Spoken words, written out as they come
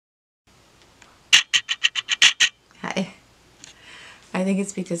Hi. I think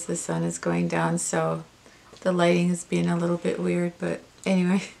it's because the sun is going down, so the lighting is being a little bit weird, but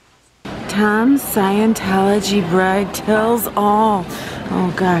anyway. Tom's Scientology bride tells all.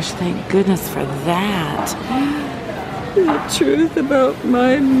 Oh gosh, thank goodness for that. The truth about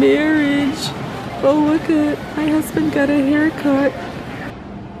my marriage. Oh, look at, my husband got a haircut.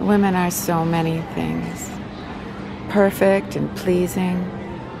 Women are so many things. Perfect and pleasing.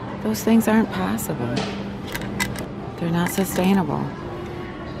 Those things aren't possible. They're not sustainable.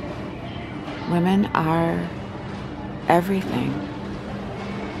 Women are everything.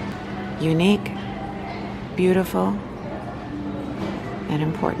 Unique, beautiful, and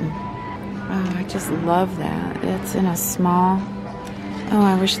important. Oh, I just love that. It's in a small. Oh,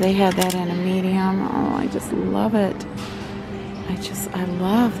 I wish they had that in a medium. Oh, I just love it. I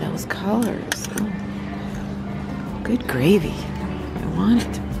love those colors. Oh, good gravy. I want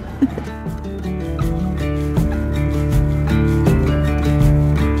it.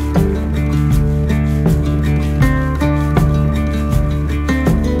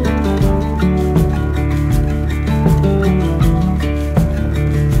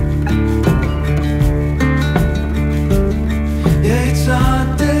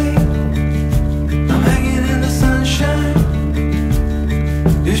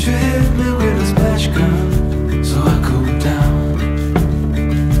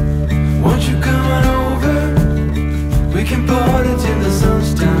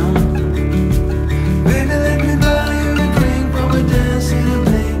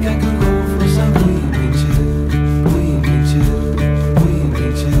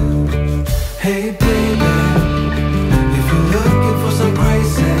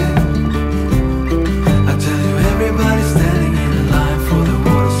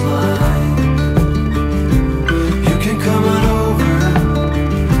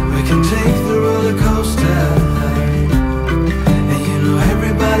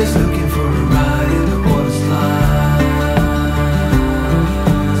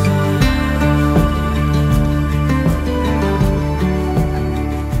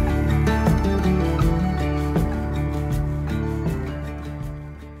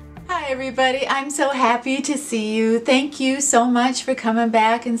 Everybody, I'm so happy to see you. Thank you so much for coming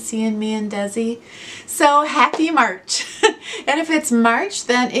back and seeing me and Desi. So happy March. And if it's March,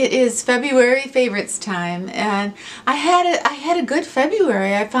 then it is February favorites time. And I had a good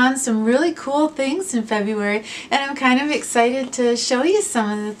February. I found some really cool things in February, and I'm kind of excited to show you some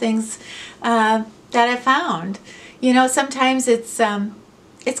of the things that I found. You know, sometimes it's kind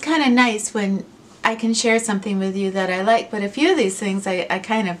of nice when I can share something with you that I like, but a few of these things I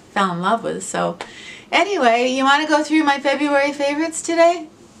kind of fell in love with. So anyway, you want to go through my February favorites today?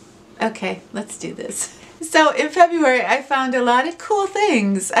 Okay, let's do this. So in February, I found a lot of cool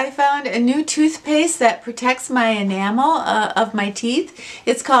things. I found a new toothpaste that protects my enamel of my teeth.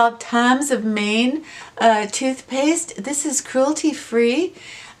 It's called Tom's of Maine toothpaste. This is cruelty-free.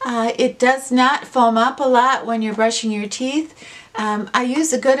 It does not foam up a lot when you're brushing your teeth. I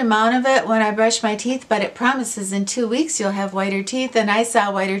use a good amount of it when I brush my teeth, but it promises in 2 weeks you'll have whiter teeth, and I saw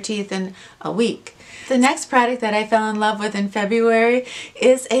whiter teeth in a week. The next product that I fell in love with in February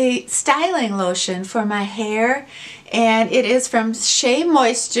is a styling lotion for my hair, and it is from Shea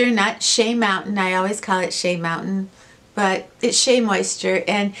Moisture, not Shea Mountain. I always call it Shea Mountain, but it's Shea Moisture.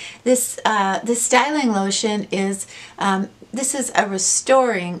 And this styling lotion is this is a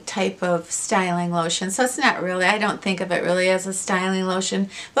restoring type of styling lotion, so it's not really, I don't think of it really as a styling lotion,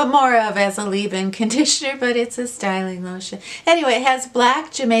 but more of as a leave-in conditioner, but it's a styling lotion. Anyway, it has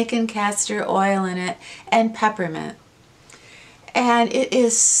black Jamaican castor oil in it and peppermint. And it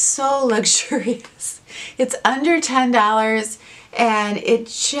is so luxurious. It's under $10, and it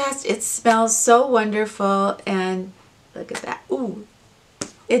smells so wonderful, and look at that. Ooh.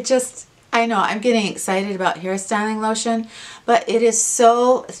 It just, I know, I'm getting excited about hair styling lotion, but it is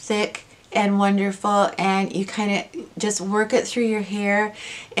so thick and wonderful, and you kind of just work it through your hair,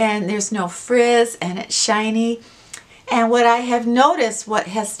 and there's no frizz, and it's shiny. And what I have noticed, what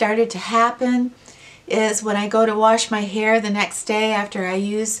has started to happen, is when I go to wash my hair the next day after I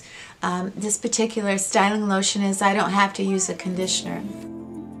use this particular styling lotion, is I don't have to use a conditioner.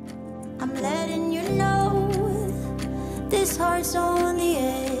 I'm letting you know this heart's on the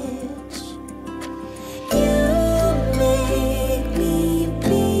edge.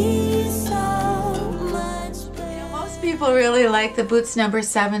 People really like the Boots No.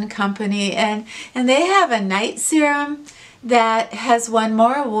 7 company, and they have a night serum that has won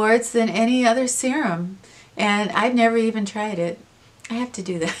more awards than any other serum, and I've never even tried it. I have to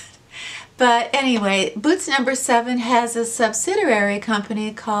do that. But anyway, Boots number 7 has a subsidiary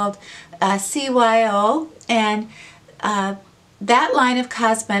company called CYO, and that line of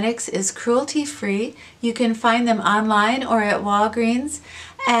cosmetics is cruelty-free. You can find them online or at Walgreens,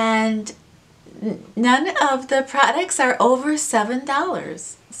 and none of the products are over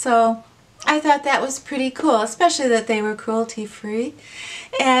 $7. So I thought that was pretty cool, especially that they were cruelty-free.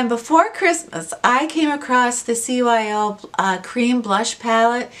 And before Christmas, I came across the CYO cream blush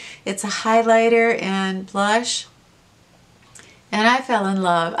palette. It's a highlighter and blush. And I fell in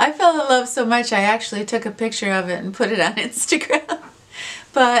love. I fell in love so much I actually took a picture of it and put it on Instagram.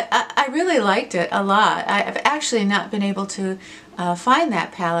 But I really liked it a lot. I've actually not been able to find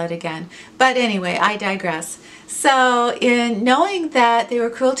that palette again. But anyway, I digress. So in knowing that they were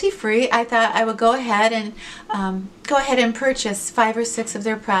cruelty-free, I thought I would go ahead and purchase 5 or 6 of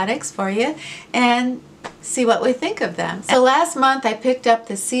their products for you and see what we think of them. So last month I picked up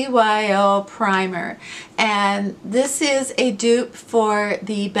the CYO primer, and this is a dupe for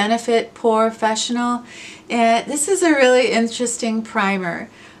the Benefit POREfessional, and this is a really interesting primer.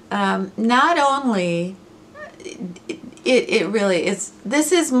 Not only it really is,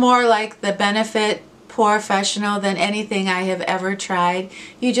 this is more like the Benefit POREfessional than anything I have ever tried.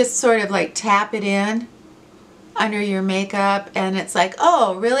 You just sort of like tap it in under your makeup and it's like,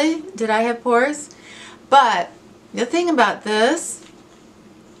 oh really? Did I have pores? But the thing about this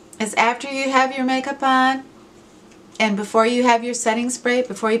is after you have your makeup on and before you have your setting spray,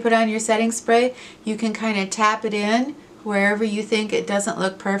 before you put on your setting spray, you can kind of tap it in wherever you think it doesn't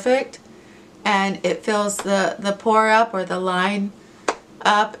look perfect, and it fills the pore up or the line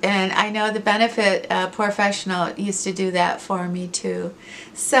up. And I know the Benefit POREfessional used to do that for me too.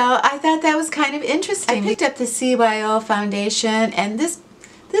 So I thought that was kind of interesting. I picked up the CYO foundation, and this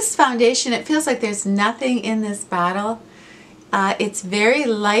foundation, it feels like there's nothing in this bottle. It's very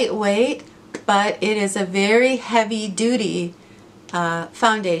lightweight, but it is a very heavy-duty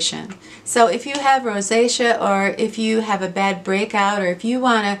foundation. So if you have rosacea, or if you have a bad breakout, or if you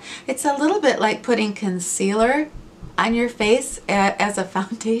want to, it's a little bit like putting concealer on your face as a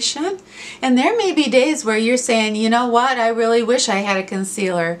foundation. And there may be days where you're saying, you know what, I really wish I had a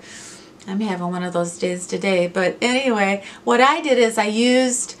concealer. I'm having one of those days today. But anyway, what I did is I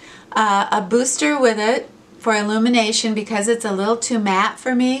used a booster with it for illumination because it's a little too matte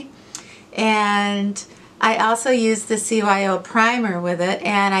for me. And I also used the CYO primer with it,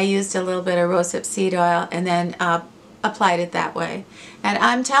 and I used a little bit of rosehip seed oil and then applied it that way. And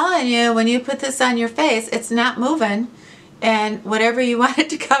I'm telling you, when you put this on your face, it's not moving, and whatever you want it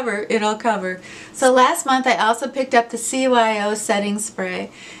to cover, it'll cover. So last month I also picked up the CYO setting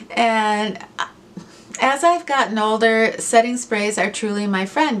spray, and as I've gotten older, setting sprays are truly my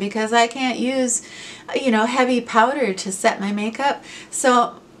friend because I can't use, you know, heavy powder to set my makeup.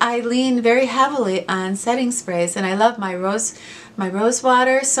 So I lean very heavily on setting sprays, and I love my rose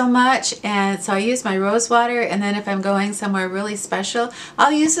water so much, and so I use my rose water, and then if I'm going somewhere really special,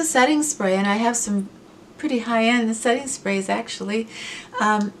 I'll use a setting spray, and I have some pretty high-end setting sprays actually.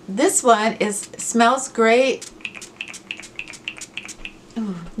 This one smells great.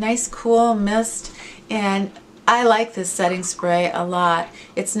 Ooh, nice cool mist, and I like this setting spray a lot.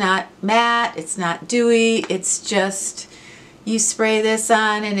 It's not matte, it's not dewy, it's just, you spray this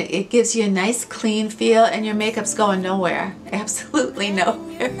on and it gives you a nice clean feel, and your makeup's going nowhere. Absolutely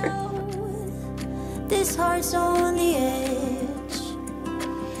nowhere. This heart's on the edge.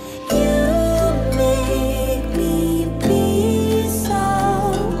 You make me be so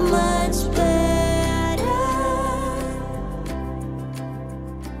much better.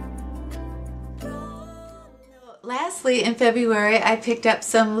 Lastly, in February, I picked up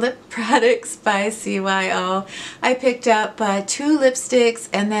some lip products by CYO. I picked up 2 lipsticks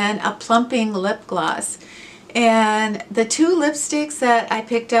and then a plumping lip gloss. And the 2 lipsticks that I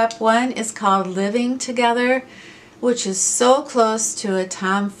picked up, one is called Living Together, which is so close to a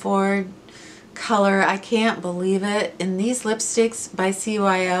Tom Ford color. I can't believe it. And these lipsticks by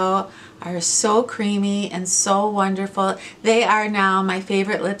CYO are so creamy and so wonderful. They are now my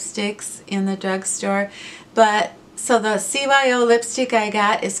favorite lipsticks in the drugstore. But so the CYO lipstick I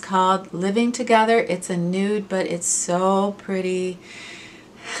got is called Living Together. It's a nude, but it's so pretty.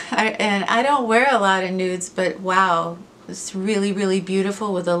 And I don't wear a lot of nudes, but wow, it's really, really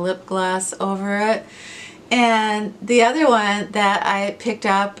beautiful with a lip gloss over it. And the other one that I picked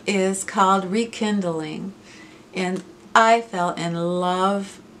up is called Rekindling. And I fell in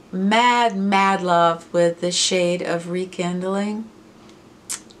love, mad love with the shade of Rekindling.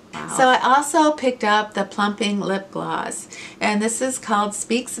 Wow. So I also picked up the plumping lip gloss, and this is called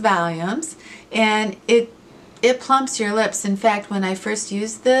Speaks Volumes, and it plumps your lips. In fact, when I first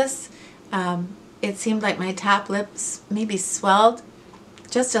used this, It seemed like my top lips maybe swelled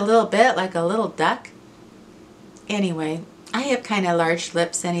just a little bit, like a little duck. Anyway, I have kind of large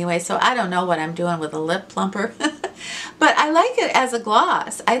lips anyway, so I don't know what I'm doing with a lip plumper. But I like it as a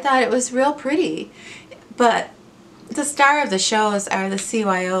gloss. I thought it was real pretty. But the star of the shows are the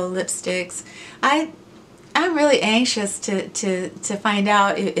CYO lipsticks. I'm really anxious to find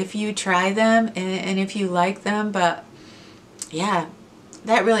out if you try them and if you like them, but yeah,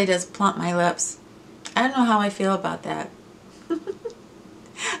 that really does plump my lips. I don't know how I feel about that.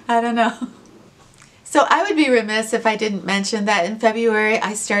 I don't know. So I would be remiss if I didn't mention that in February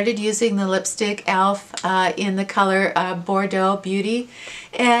I started using the lipstick e.l.f. In the color Bordeaux Beauty,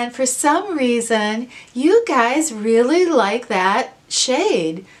 and for some reason you guys really like that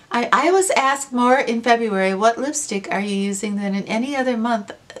shade. I was asked more in February, what lipstick are you using, than in any other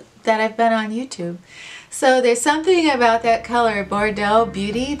month that I've been on YouTube. So there's something about that color Bordeaux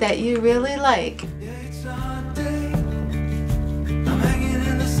Beauty that you really like.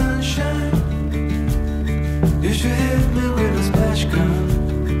 You should hit me with a splash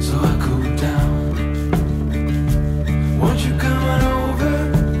gun so I cool down. Won't you come on over?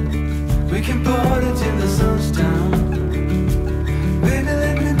 We can party till the sun's down. Baby,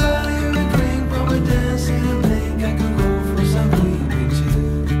 let me buy you a drink while we're dancing and blink. I can go for some weeping too,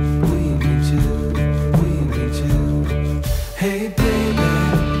 weeping too, weeping too. Hey baby,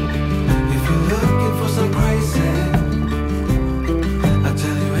 if you're looking for some crazy, I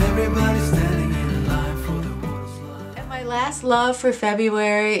tell you everybody's standing in line for the My last love for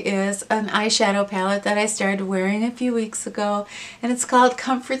February is an eyeshadow palette that I started wearing a few weeks ago, and it's called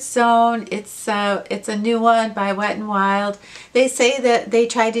Comfort Zone. It's a new one by Wet n Wild. They say that they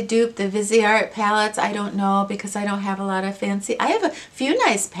tried to dupe the Viseart palettes. I don't know, because I don't have a lot of fancy. I have a few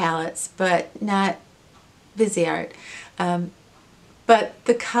nice palettes, but not Viseart. But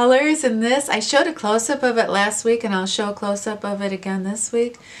the colors in this, I showed a close-up of it last week, and I'll show a close-up of it again this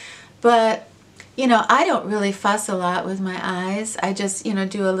week. But you know, I don't really fuss a lot with my eyes. I just, you know,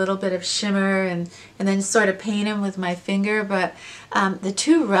 do a little bit of shimmer and then sort of paint them with my finger. But the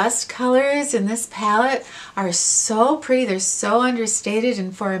two rust colors in this palette are so pretty. They're so understated,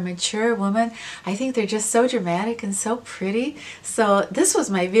 and for a mature woman, I think they're just so dramatic and so pretty. So this was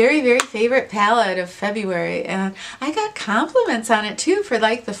my very, very favorite palette of February, and I got compliments on it too. For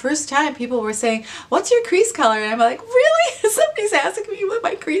like the first time, people were saying, "What's your crease color?" And I'm like, really? Somebody's asking me what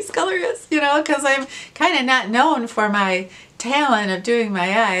my crease color is, you know, because I'm kind of not known for my talent of doing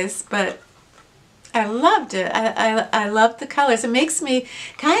my eyes, but I loved it. I loved the colors. It makes me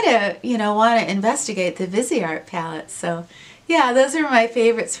kind of, you know, want to investigate the Viseart palette. So yeah, those are my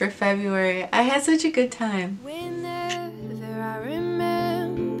favorites for February. I had such a good time. Whenever I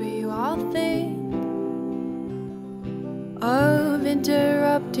remember you, I'll think of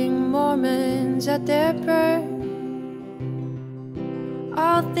interrupting Mormons at their prayer.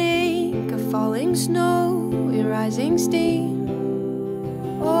 I'll think of falling snow and rising steam.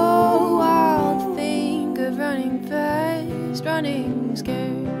 Oh, I'll think of running fast, running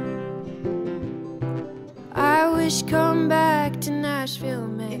scared. I wish come back to Nashville,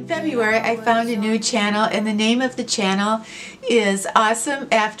 man. In February, I found a new channel, and the name of the channel is Awesome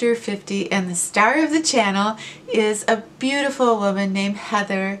After 50, and the star of the channel is a beautiful woman named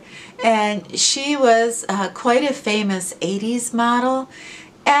Heather, and she was quite a famous 80s model.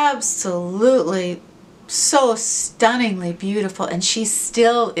 Absolutely so stunningly beautiful, and she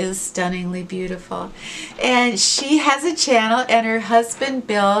still is stunningly beautiful. And she has a channel, and her husband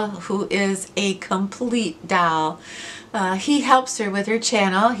Bill, who is a complete doll, he helps her with her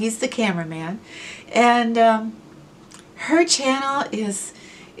channel. He's the cameraman, and her channel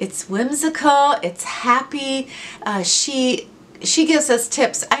it's whimsical, it's happy. She gives us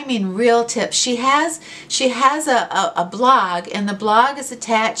tips. I mean real tips. She has a blog, and the blog is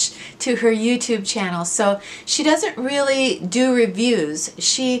attached to her YouTube channel. So she doesn't really do reviews.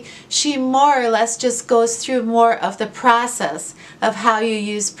 She more or less just goes through more of the process of how you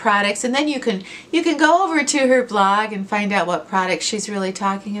use products, and then you can go over to her blog and find out what products she's really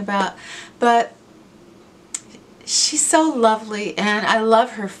talking about. But she's so lovely, and I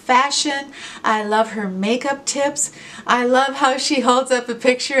love her fashion. I love her makeup tips. I love how she holds up a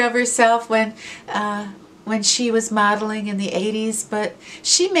picture of herself when she was modeling in the 80s. But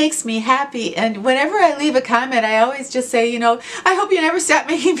she makes me happy, and whenever I leave a comment, I always just say, you know, I hope you never stop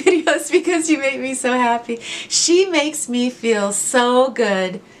making videos because you make me so happy. She makes me feel so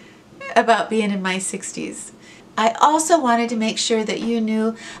good about being in my 60s. I also wanted to make sure that you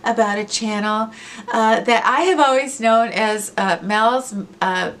knew about a channel that I have always known as Mel's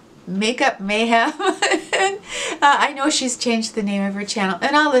Makeup Mayhem. And, I know she's changed the name of her channel,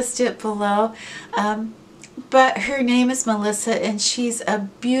 and I'll list it below. But her name is Melissa, and she's a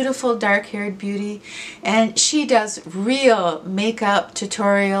beautiful dark-haired beauty, and she does real makeup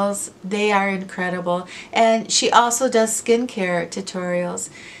tutorials. They are incredible. And she also does skincare tutorials,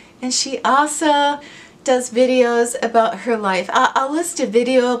 and she also does videos about her life. I'll list a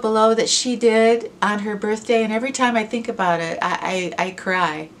video below that she did on her birthday, and every time I think about it, I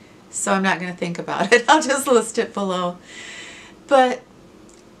cry. So I'm not going to think about it. I'll just list it below. But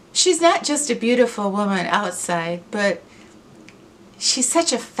she's not just a beautiful woman outside, but she's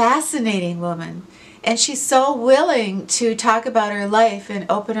such a fascinating woman. And she's so willing to talk about her life and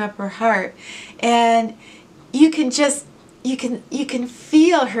open up her heart. And you can just, you can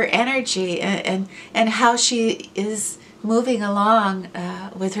feel her energy and how she is moving along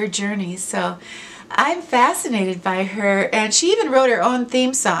with her journey. So I'm fascinated by her. And she even wrote her own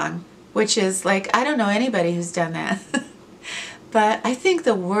theme song, which is like, I don't know anybody who's done that. But I think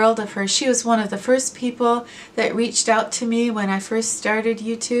the world of her. She was one of the first people that reached out to me when I first started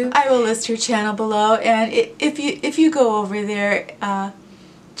YouTube. I will list her channel below, and if you go over there,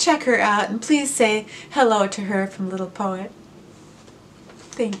 check her out, and please say hello to her from LittlePoet.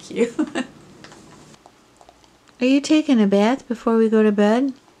 Thank you. Are you taking a bath before we go to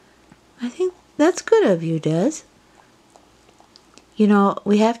bed? I think that's good of you, Des. You know,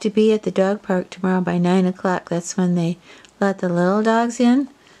 we have to be at the dog park tomorrow by 9 o'clock. That's when they let the little dogs in.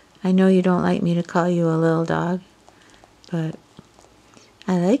 I know you don't like me to call you a little dog, but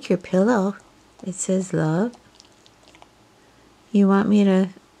I like your pillow. It says love. You want me to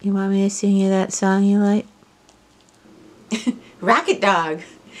sing you that song you like? Rocket Dog.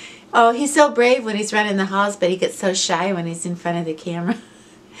 Oh, he's so brave when he's running the halls, but he gets so shy when he's in front of the camera.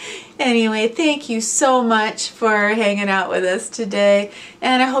 Anyway, thank you so much for hanging out with us today,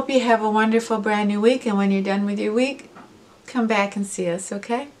 and I hope you have a wonderful brand new week, and when you're done with your week, come back and see us,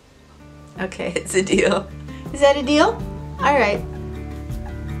 okay? Okay, it's a deal. Is that a deal? All right.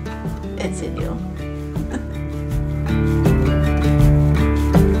 It's a deal.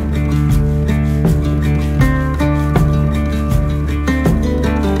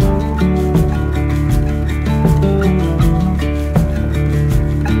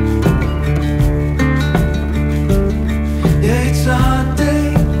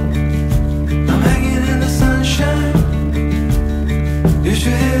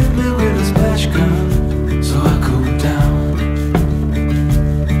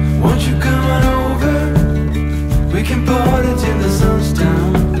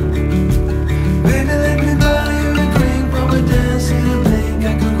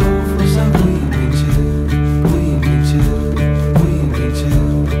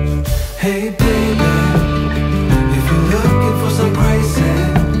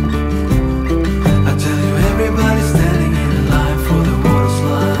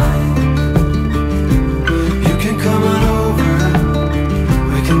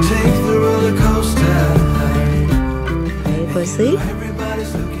 Sleep?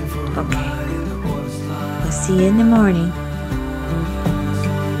 Okay. We'll see you in the morning.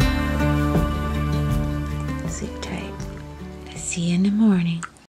 Sleep tight. I'll see you in the morning.